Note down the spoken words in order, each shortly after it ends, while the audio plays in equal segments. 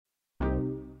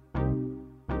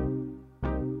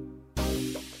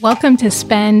Welcome to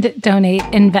Spend, Donate,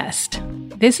 Invest.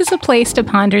 This is a place to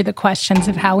ponder the questions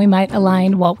of how we might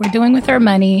align what we're doing with our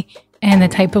money and the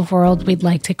type of world we'd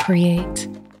like to create.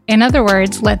 In other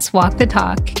words, let's walk the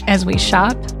talk as we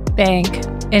shop, bank,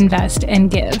 invest,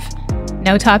 and give.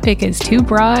 No topic is too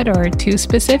broad or too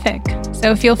specific,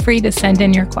 so feel free to send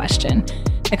in your question.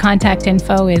 The contact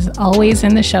info is always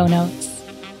in the show notes.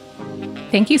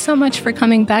 Thank you so much for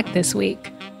coming back this week.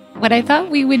 What I thought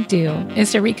we would do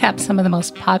is to recap some of the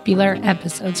most popular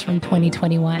episodes from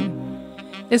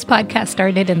 2021. This podcast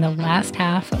started in the last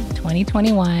half of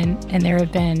 2021, and there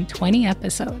have been 20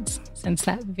 episodes since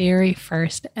that very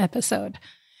first episode,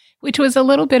 which was a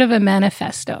little bit of a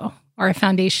manifesto or a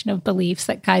foundation of beliefs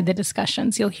that guide the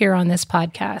discussions you'll hear on this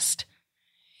podcast.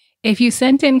 If you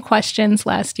sent in questions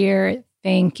last year,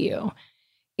 thank you.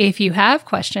 If you have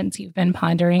questions you've been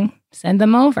pondering, send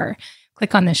them over.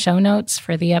 Click on the show notes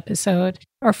for the episode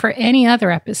or for any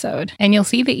other episode, and you'll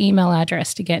see the email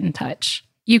address to get in touch.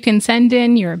 You can send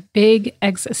in your big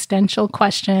existential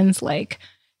questions like,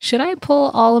 should I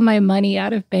pull all of my money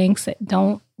out of banks that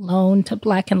don't loan to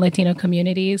Black and Latino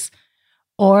communities?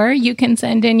 Or you can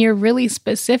send in your really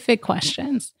specific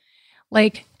questions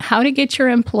like how to get your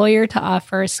employer to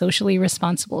offer socially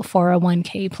responsible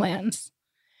 401k plans.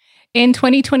 In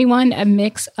 2021, a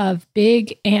mix of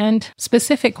big and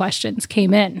specific questions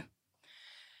came in.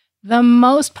 The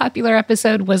most popular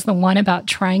episode was the one about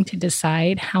trying to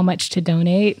decide how much to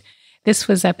donate. This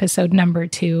was episode number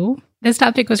 2. This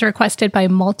topic was requested by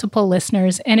multiple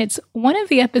listeners, and it's one of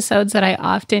the episodes that I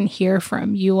often hear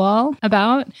from you all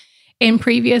about. In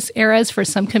previous eras, for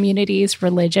some communities,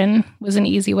 religion was an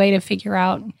easy way to figure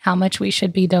out how much we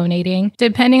should be donating.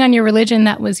 Depending on your religion,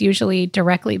 that was usually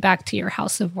directly back to your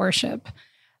house of worship.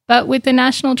 But with the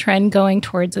national trend going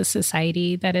towards a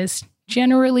society that is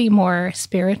generally more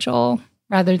spiritual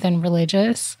rather than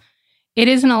religious, it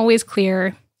isn't always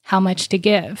clear how much to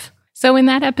give. So in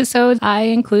that episode, I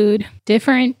include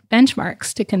different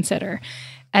benchmarks to consider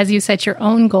as you set your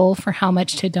own goal for how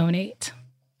much to donate.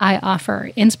 I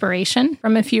offer inspiration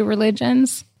from a few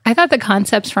religions. I thought the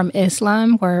concepts from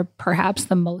Islam were perhaps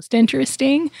the most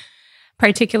interesting,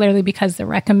 particularly because the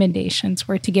recommendations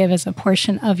were to give as a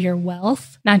portion of your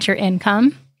wealth, not your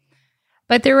income.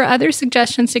 But there were other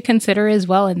suggestions to consider as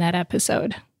well in that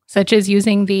episode, such as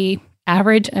using the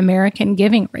average American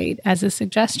giving rate as a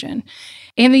suggestion.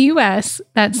 In the US,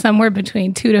 that's somewhere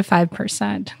between 2 to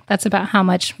 5%. That's about how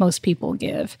much most people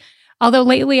give. Although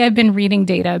lately I've been reading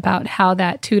data about how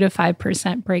that 2 to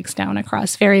 5% breaks down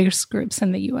across various groups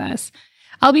in the US.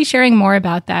 I'll be sharing more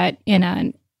about that in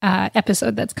an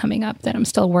episode that's coming up that I'm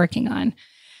still working on.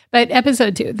 But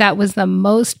episode 2, that was the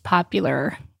most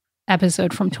popular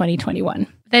episode from 2021.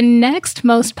 The next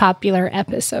most popular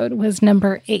episode was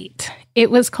number 8.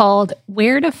 It was called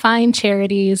Where to Find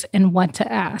Charities and What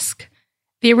to Ask.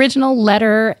 The original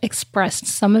letter expressed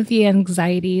some of the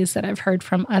anxieties that I've heard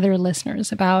from other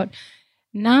listeners about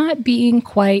not being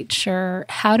quite sure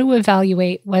how to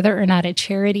evaluate whether or not a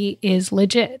charity is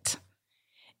legit.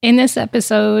 In this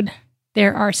episode,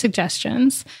 there are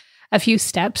suggestions, a few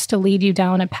steps to lead you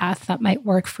down a path that might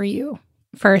work for you.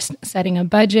 First, setting a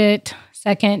budget.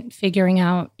 Second, figuring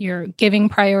out your giving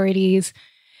priorities.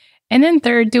 And then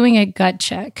third, doing a gut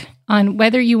check on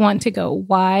whether you want to go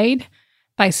wide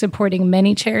by supporting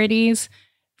many charities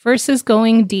versus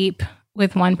going deep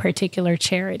with one particular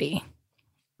charity.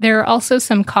 There are also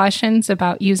some cautions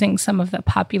about using some of the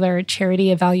popular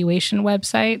charity evaluation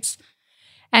websites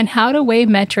and how to weigh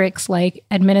metrics like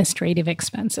administrative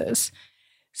expenses.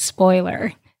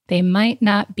 Spoiler, they might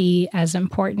not be as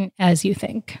important as you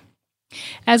think,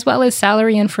 as well as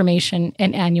salary information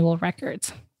and annual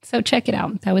records. So check it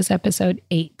out. That was episode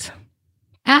 8.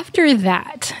 After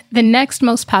that, the next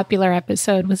most popular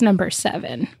episode was number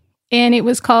 7, and it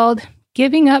was called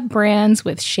Giving Up Brands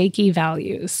with Shaky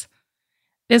Values.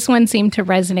 This one seemed to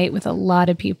resonate with a lot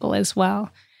of people as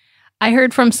well. I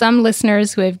heard from some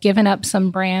listeners who have given up some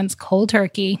brands cold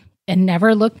turkey and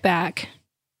never looked back.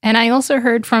 And I also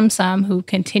heard from some who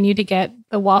continue to get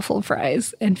the waffle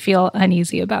fries and feel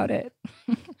uneasy about it.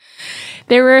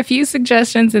 There were a few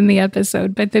suggestions in the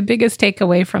episode, but the biggest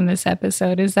takeaway from this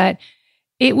episode is that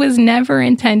it was never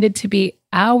intended to be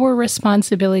our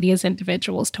responsibility as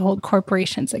individuals to hold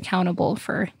corporations accountable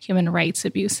for human rights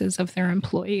abuses of their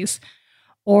employees,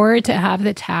 or to have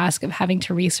the task of having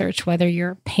to research whether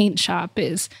your paint shop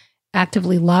is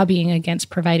actively lobbying against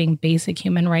providing basic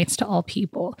human rights to all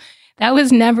people. That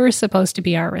was never supposed to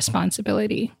be our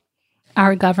responsibility.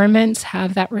 Our governments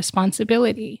have that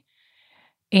responsibility.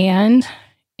 And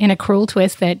in a cruel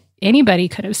twist that anybody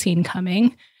could have seen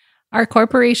coming, Our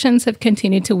corporations have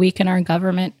continued to weaken our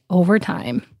government over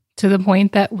time to the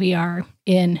point that we are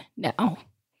in now.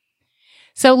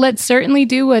 So let's certainly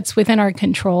do what's within our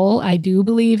control. I do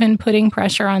believe in putting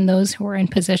pressure on those who are in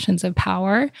positions of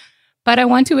power, but I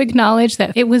want to acknowledge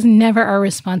that it was never our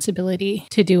responsibility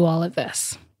to do all of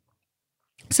this.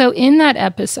 So in that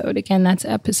episode, again, that's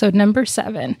episode number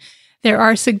 7, there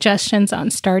are suggestions on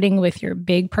starting with your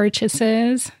big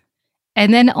purchases,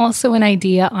 and then also an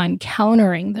idea on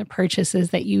countering the purchases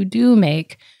that you do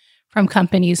make from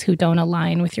companies who don't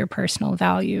align with your personal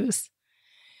values.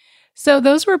 So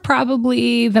those were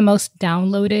probably the most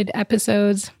downloaded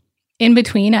episodes. In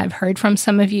between, I've heard from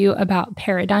some of you about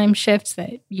paradigm shifts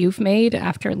that you've made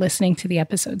after listening to the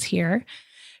episodes here.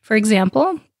 For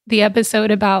example, the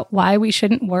episode about why we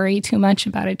shouldn't worry too much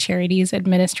about a charity's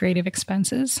administrative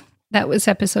expenses. That was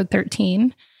episode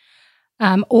 13.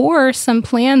 Or some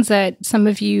plans that some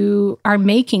of you are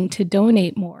making to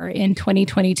donate more in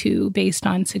 2022 based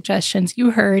on suggestions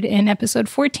you heard in episode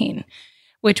 14,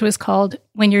 which was called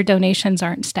When Your Donations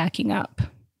Aren't Stacking Up.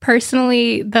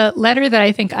 Personally, the letter that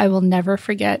I think I will never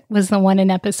forget was the one in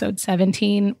episode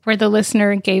 17, where the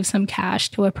listener gave some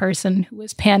cash to a person who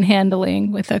was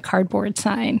panhandling with a cardboard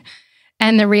sign,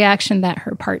 and the reaction that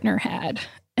her partner had.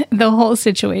 The whole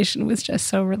situation was just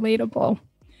so relatable.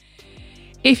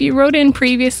 If you wrote in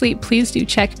previously, please do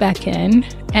check back in,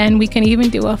 and we can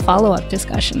even do a follow-up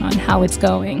discussion on how it's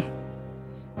going.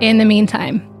 In the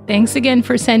meantime, thanks again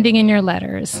for sending in your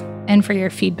letters and for your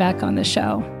feedback on the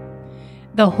show.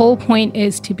 The whole point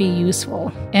is to be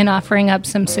useful and offering up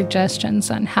some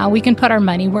suggestions on how we can put our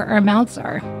money where our mouths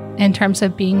are in terms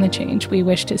of being the change we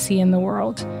wish to see in the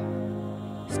world.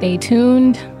 Stay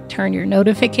tuned. Turn your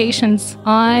notifications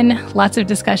on. Lots of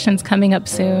discussions coming up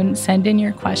soon. Send in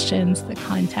your questions. The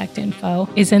contact info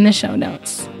is in the show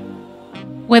notes.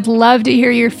 Would love to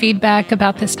hear your feedback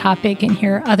about this topic and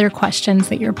hear other questions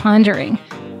that you're pondering.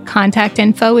 Contact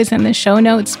info is in the show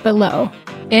notes below.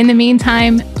 In the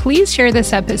meantime, please share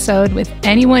this episode with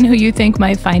anyone who you think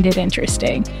might find it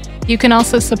interesting. You can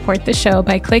also support the show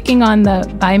by clicking on the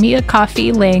Buy Me a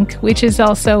Coffee link, which is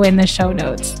also in the show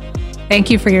notes. Thank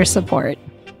you for your support.